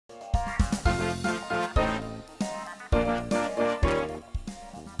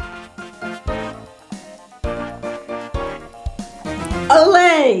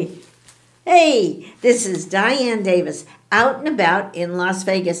Hey, this is Dianne Davis, out and about in Las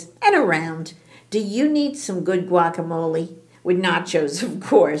Vegas and around. Do you need some good guacamole? With nachos, of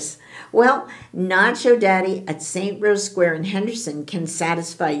course. Well, Nacho Daddy at St. Rose Square in Henderson can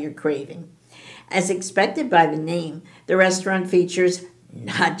satisfy your craving. As expected by the name, the restaurant features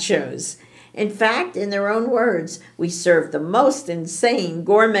nachos. In fact, in their own words, we serve the most insane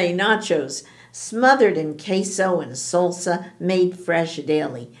gourmet nachos, smothered in queso and salsa, made fresh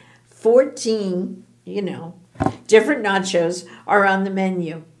daily. 14, different nachos are on the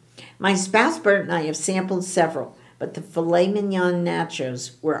menu. My spouse Bert and I have sampled several, but the filet mignon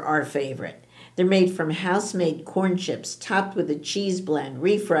nachos were our favorite. They're made from house-made corn chips, topped with a cheese blend,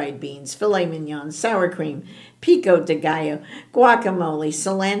 refried beans, filet mignon, sour cream, pico de gallo, guacamole,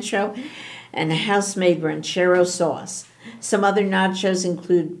 cilantro, and a house-made ranchero sauce. Some other nachos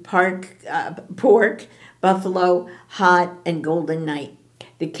include pork, buffalo, hot, and golden night.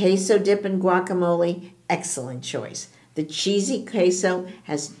 The queso dip and guacamole, excellent choice. The cheesy queso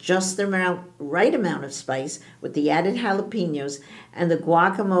has just the right amount of spice with the added jalapenos, and the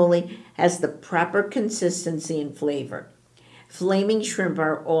guacamole has the proper consistency and flavor. Flaming shrimp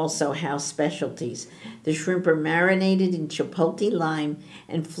are also house specialties. The shrimp are marinated in chipotle lime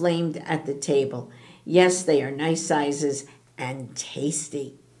and flamed at the table. Yes, they are nice sizes and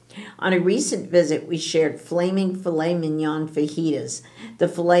tasty. On a recent visit, we shared flaming filet mignon fajitas. The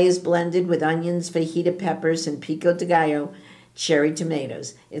filet is blended with onions, fajita peppers, and pico de gallo cherry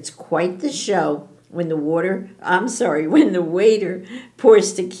tomatoes. It's quite the show when the waiter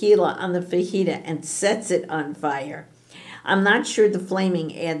pours tequila on the fajita and sets it on fire. I'm not sure the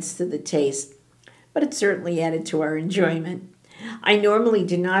flaming adds to the taste, but it certainly added to our enjoyment. I normally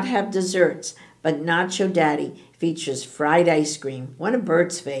do not have desserts, but Nacho Daddy features fried ice cream, one of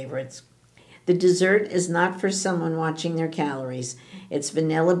Bert's favorites. The dessert is not for someone watching their calories. It's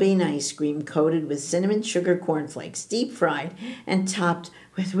vanilla bean ice cream coated with cinnamon sugar cornflakes, deep fried and topped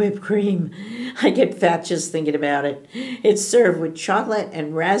with whipped cream. I get fat just thinking about it. It's served with chocolate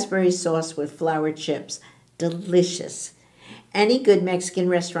and raspberry sauce with flour chips. Delicious. Any good Mexican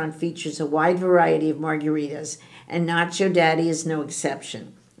restaurant features a wide variety of margaritas, and Nacho Daddy is no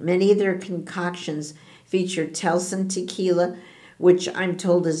exception. Many of their concoctions feature Telson tequila, which I'm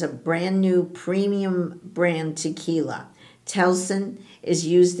told is a brand new premium brand tequila. Telson is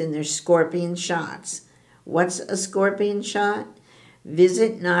used in their scorpion shots. What's a scorpion shot?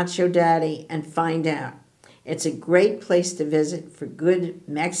 Visit Nacho Daddy and find out. It's a great place to visit for good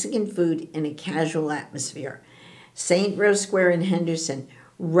Mexican food in a casual atmosphere. St. Rose Square in Henderson,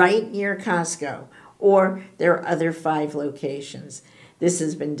 right near Costco, or their other 5 locations. This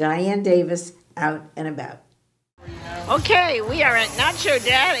has been Dianne Davis, out and about. Okay, we are at Nacho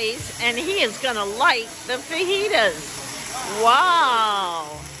Daddy's, and he is going to light the fajitas. Wow!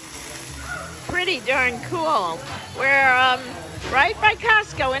 Pretty darn cool. We're right by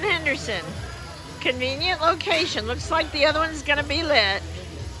Costco in Henderson. Convenient location. Looks like the other one's going to be lit.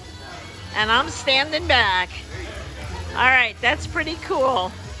 And I'm standing back. All right, that's pretty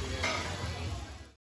cool.